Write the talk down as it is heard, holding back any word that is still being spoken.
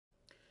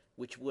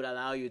which would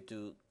allow you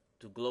to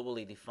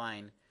globally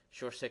define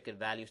short circuit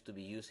values to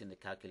be used in the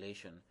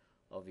calculation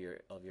of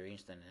your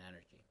incident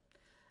energy.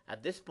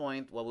 At this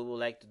point, what we would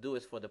like to do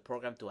is for the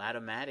program to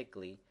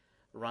automatically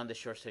run the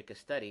short circuit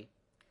study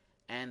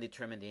and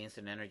determine the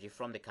incident energy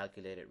from the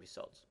calculated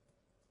results.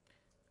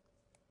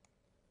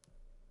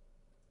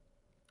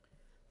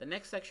 The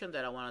next section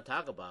that I want to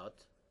talk about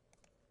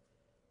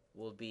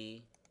will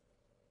be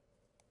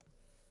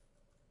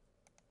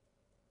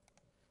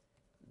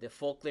the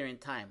fault clearing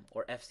time,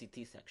 or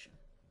FCT section.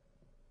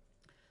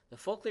 The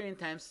fault clearing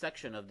time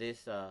section of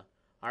this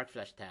arc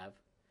flash tab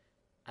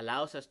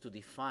allows us to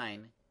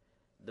define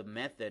the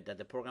method that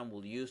the program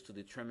will use to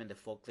determine the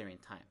fault clearing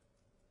time.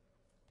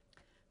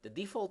 The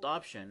default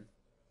option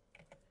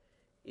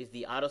is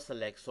the auto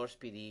select source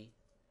PD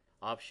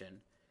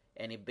option,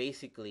 and it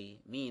basically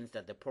means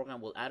that the program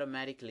will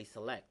automatically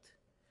select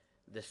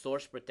the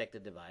source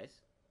protected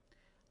device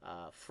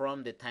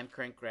from the time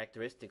current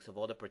characteristics of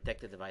all the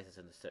protected devices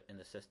in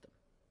the system.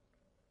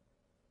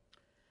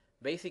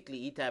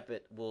 Basically,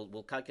 ETAP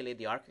will calculate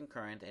the arcing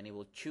current, and it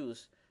will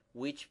choose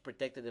which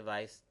protected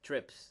device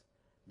trips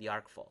the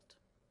arc fault.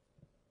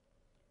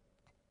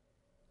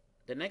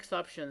 The next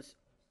options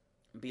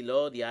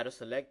below the auto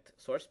select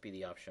source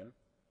PD option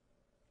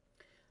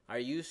are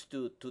used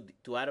to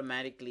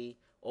automatically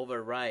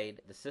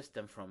override the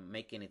system from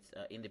making its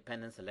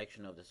independent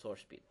selection of the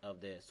source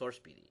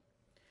PD.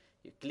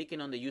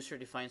 Clicking on the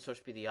user-defined source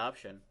PD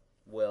option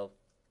will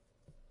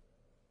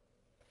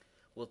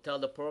tell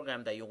the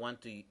program that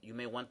you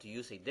may want to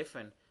use a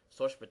different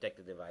source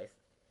protected device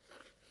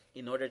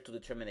in order to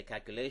determine the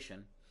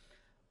calculation.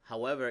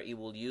 However, it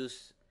will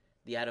use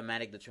the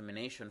automatic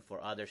determination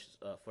for others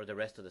for the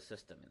rest of the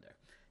system in there.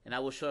 And I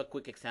will show a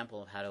quick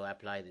example of how to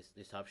apply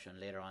this option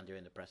later on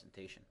during the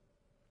presentation.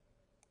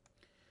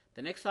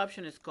 The next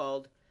option is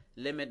called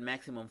Limit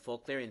Maximum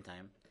Fault Clearing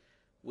Time,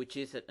 which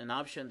is an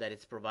option that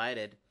is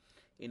provided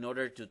in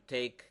order to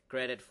take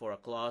credit for a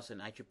clause in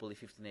IEEE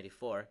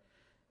 1584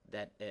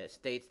 that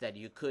states that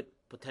you could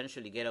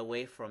potentially get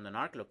away from an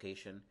arc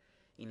location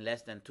in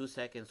less than 2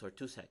 seconds or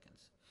 2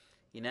 seconds.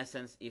 In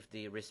essence, if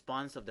the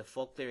response of the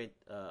fault clearing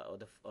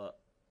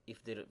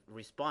if the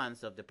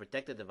response of the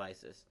protected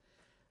devices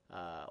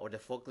or the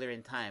fault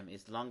clearing time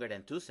is longer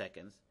than 2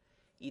 seconds,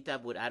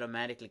 ETAP would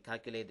automatically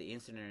calculate the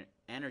incident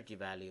energy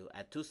value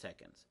at 2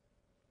 seconds.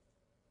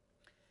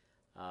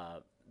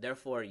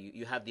 Therefore,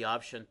 you have the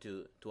option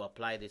to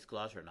apply this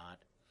clause or not,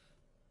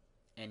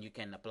 and you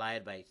can apply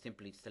it by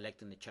simply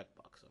selecting the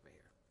checkbox over here.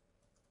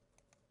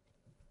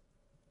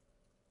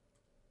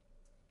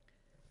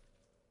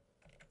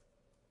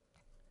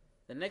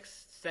 The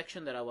next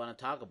section that I want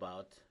to talk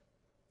about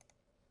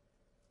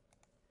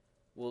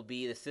will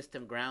be the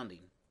system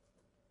grounding.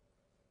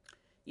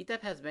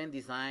 ETAP has been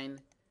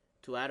designed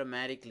to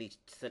automatically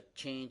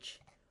change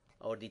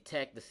or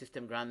detect the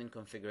system grounding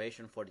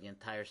configuration for the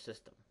entire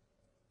system.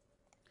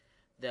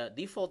 The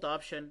default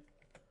option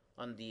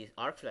on the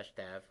arc flash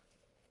tab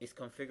is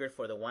configured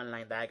for the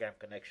one-line diagram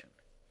connection.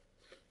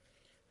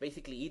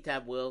 Basically,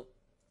 ETAP will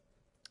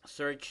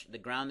search the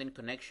grounding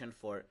connection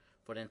for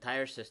the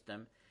entire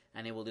system,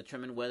 and it will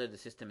determine whether the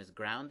system is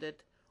grounded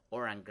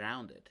or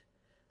ungrounded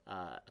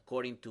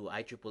according to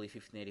IEEE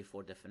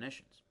 1584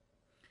 definitions.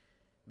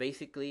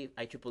 Basically,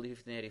 IEEE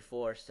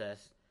 1584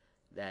 says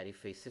that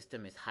if a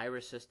system is high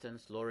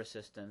resistance, low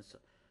resistance,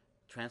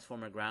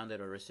 transformer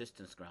grounded, or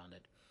resistance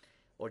grounded,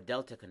 or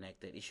delta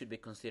connected, it should be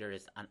considered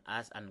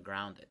as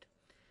ungrounded.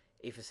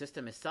 If a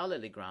system is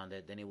solidly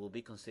grounded, then it will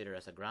be considered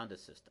as a grounded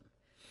system.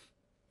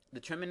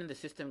 Determining the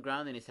system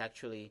grounding is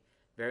actually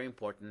very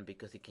important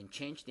because it can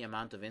change the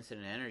amount of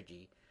incident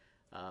energy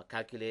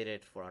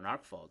calculated for an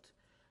arc fault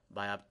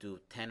by up to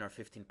 10 or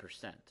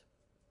 15%.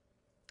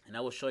 And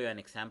I will show you an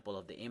example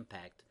of the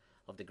impact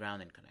of the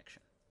grounding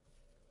connection.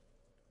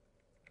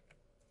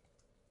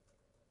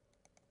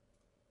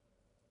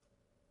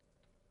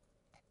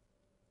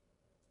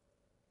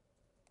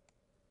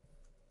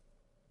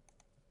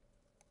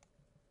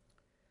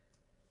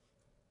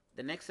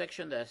 The next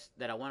section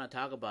that I want to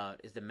talk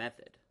about is the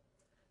method.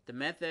 The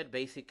method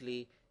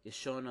basically is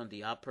shown on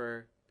the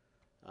upper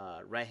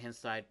right-hand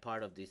side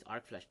part of this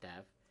arc flash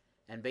tab,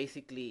 and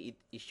basically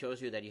it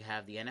shows you that you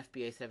have the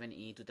NFPA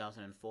 7E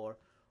 2004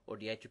 or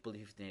the IEEE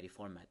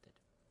 1584 method.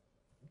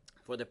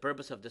 For the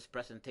purpose of this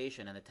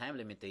presentation and the time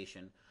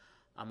limitation,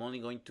 I'm only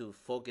going to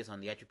focus on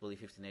the IEEE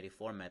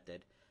 1584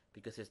 method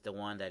because it's the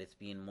one that is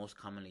being most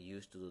commonly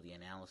used to do the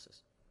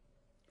analysis.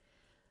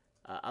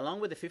 Along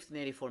with the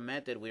 1584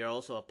 method, we are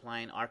also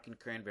applying arcing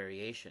current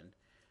variation,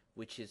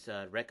 which is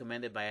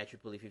recommended by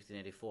IEEE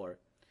 1584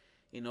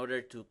 in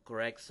order to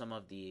correct some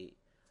of the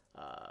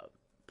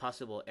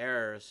possible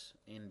errors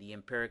in the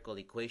empirical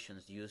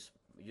equations used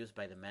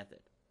by the method.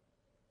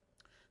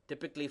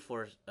 Typically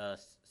for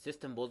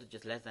system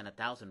voltages less than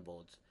 1,000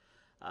 volts,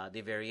 the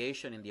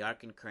variation in the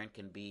arcing current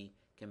can be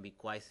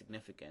quite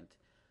significant,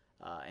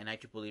 and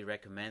IEEE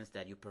recommends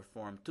that you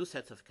perform 2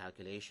 sets of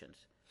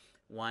calculations,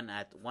 one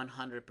at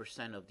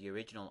 100% of the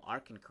original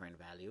arcing current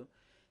value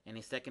and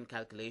a second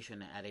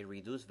calculation at a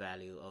reduced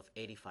value of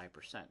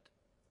 85%.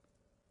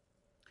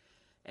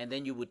 And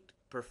then you would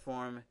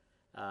perform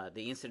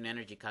the incident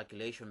energy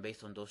calculation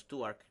based on those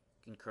two arc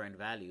concurrent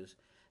values,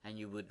 and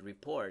you would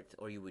report,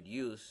 or you would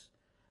use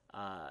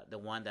the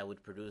one that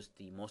would produce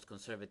the most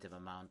conservative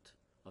amount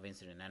of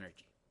incident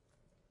energy.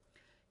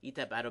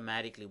 ETAP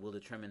automatically will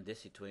determine this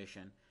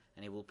situation,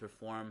 and it will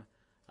perform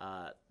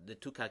the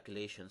two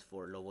calculations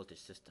for low voltage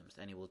systems,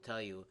 and it will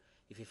tell you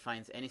if it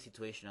finds any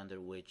situation under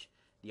which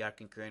the arc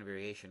concurrent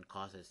variation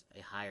causes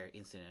a higher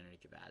incident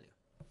energy value.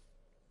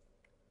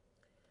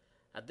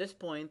 At this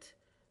point,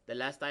 the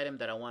last item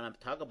that I want to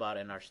talk about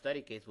in our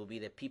study case will be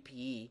the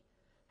PPE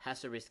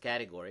hazardous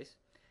categories,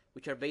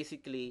 which are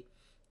basically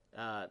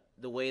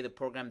the way the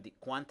program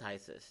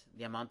quantizes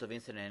the amount of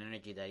incident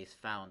energy that is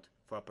found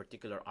for a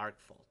particular arc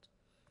fault.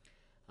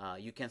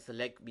 You can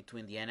select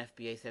between the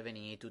NFPA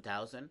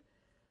 7E2000,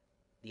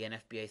 the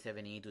NFPA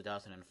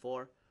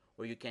 7E2004,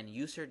 or you can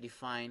user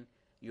define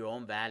your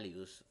own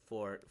values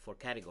for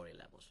category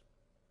levels.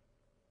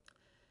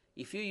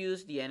 If you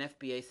use the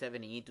NFPA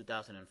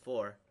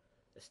 7E2004,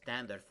 the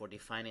standard for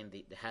defining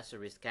the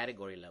hazardous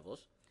category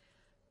levels,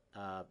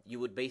 you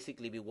would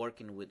basically be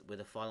working with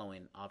the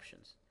following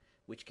options,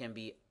 which can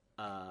be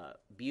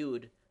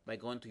viewed by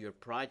going to your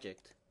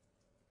project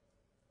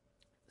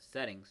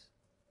settings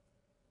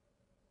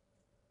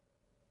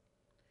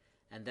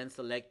and then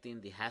selecting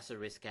the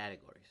hazardous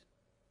categories.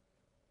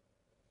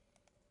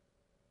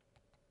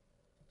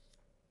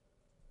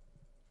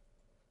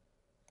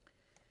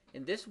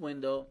 In this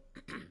window,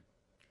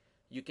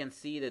 you can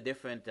see the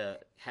different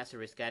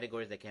hazardous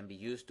categories that can be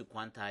used to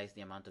quantize the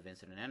amount of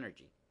incident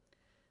energy.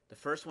 The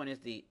first one is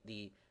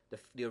the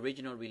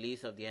original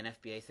release of the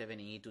NFPA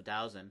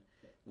 7E2000,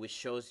 which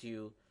shows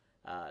you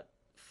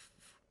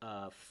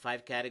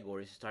 5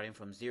 categories starting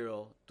from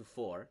 0 to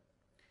 4.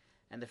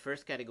 And the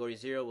first category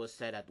 0 was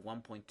set at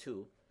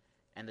 1.2,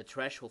 and the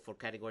threshold for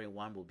category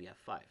 1 will be at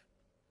 5.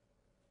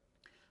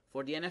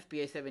 For the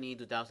NFPA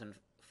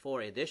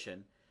 7E2004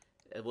 edition,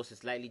 it was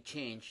slightly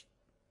changed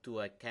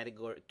to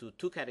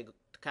 2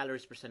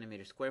 calories per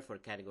centimeter square for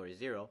category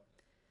 0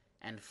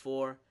 and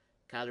 4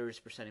 calories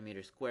per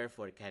centimeter square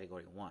for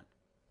category 1.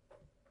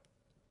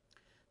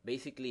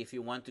 Basically, if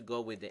you want to go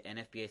with the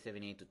NFPA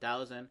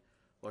 7E2000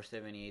 or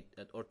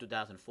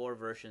 2004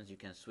 versions, you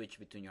can switch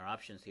between your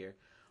options here.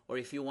 Or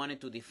if you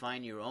wanted to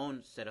define your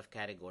own set of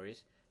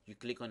categories, you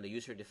click on the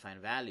user defined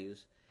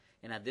values,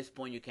 and at this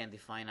point you can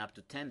define up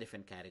to 10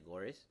 different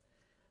categories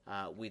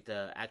with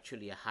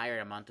actually a higher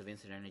amount of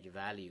incident energy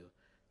value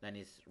than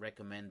is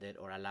recommended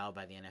or allowed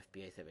by the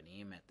NFPA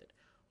 7E method.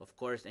 Of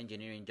course,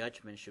 engineering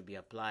judgment should be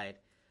applied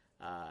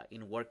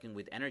in working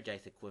with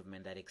energized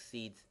equipment that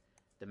exceeds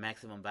the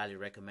maximum value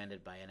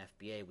recommended by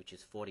NFPA, which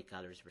is 40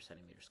 calories per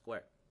centimeter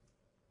square.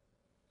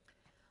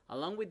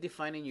 Along with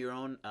defining your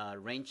own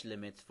range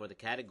limits for the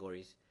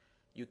categories,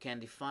 you can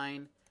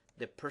define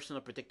the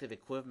personal protective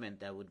equipment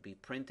that would be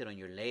printed on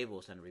your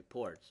labels and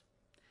reports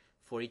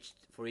for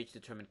each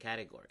determined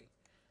category.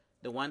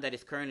 The one that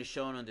is currently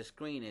shown on the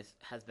screen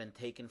has been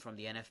taken from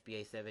the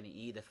NFPA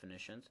 7E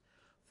definitions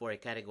for a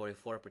Category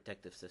 4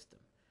 protective system,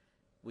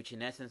 which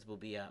in essence will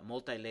be a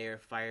multi-layer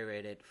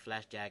fire-rated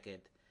flash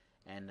jacket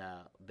and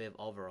bib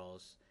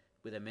overalls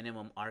with a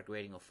minimum arc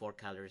rating of 4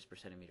 calories per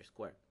centimeter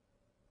square.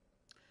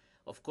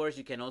 Of course,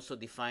 you can also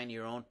define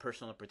your own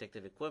personal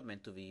protective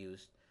equipment to be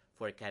used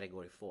for a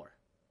Category 4.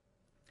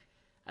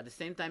 At the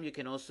same time, you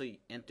can also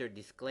enter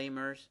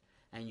disclaimers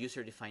and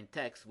user-defined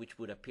text which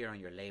would appear on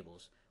your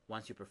labels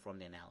once you perform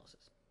the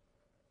analysis.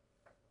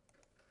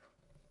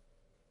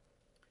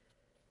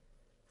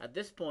 At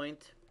this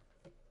point,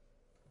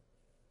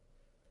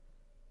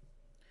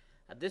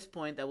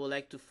 I would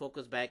like to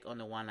focus back on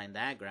the one-line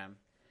diagram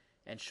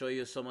and show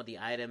you some of the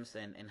items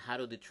and how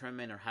to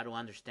determine or how to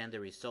understand the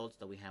results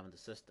that we have in the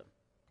system.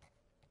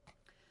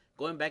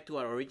 Going back to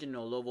our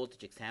original low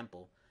voltage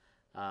example,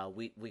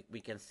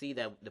 we can see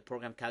that the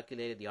program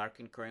calculated the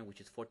arcing current,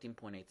 which is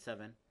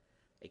 14.87,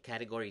 a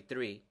category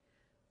 3,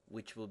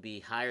 which will be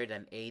higher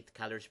than 8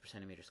 calories per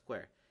centimeter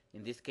square.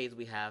 In this case,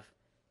 we have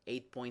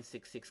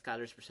 8.66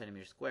 calories per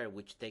centimeter square,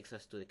 which takes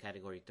us to the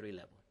category 3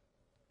 level.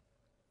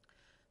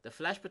 The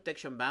flash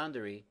protection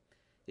boundary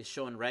is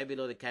shown right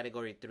below the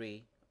category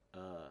 3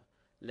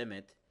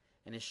 limit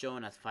and is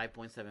shown as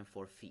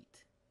 5.74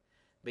 feet.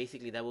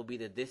 Basically, that will be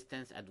the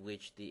distance at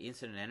which the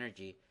incident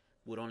energy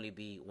would only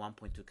be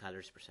 1.2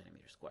 calories per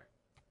centimeter square.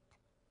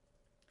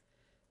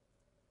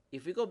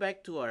 If we go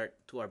back to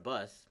our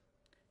bus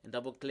and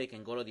double click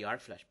and go to the arc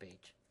flash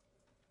page,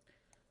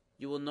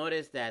 you will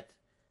notice that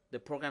the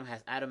program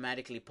has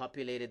automatically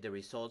populated the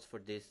results for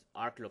this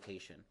arc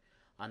location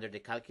under the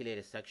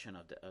calculated section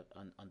of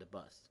on the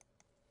bus.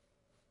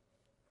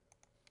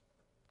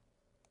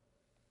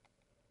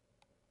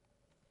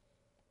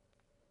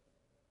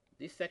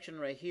 This section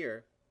right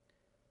here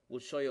will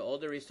show you all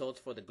the results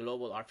for the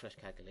global arc flash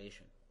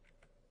calculation.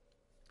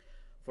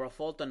 For a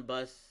fault on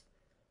bus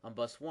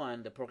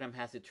 1, the program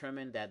has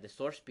determined that the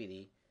source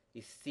PD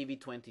is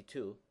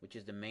CV22, which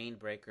is the main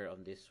breaker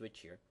on this switch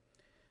here.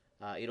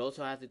 It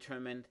also has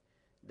determined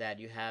that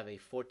you have a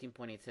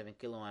 14.87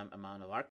 kiloamp amount of arc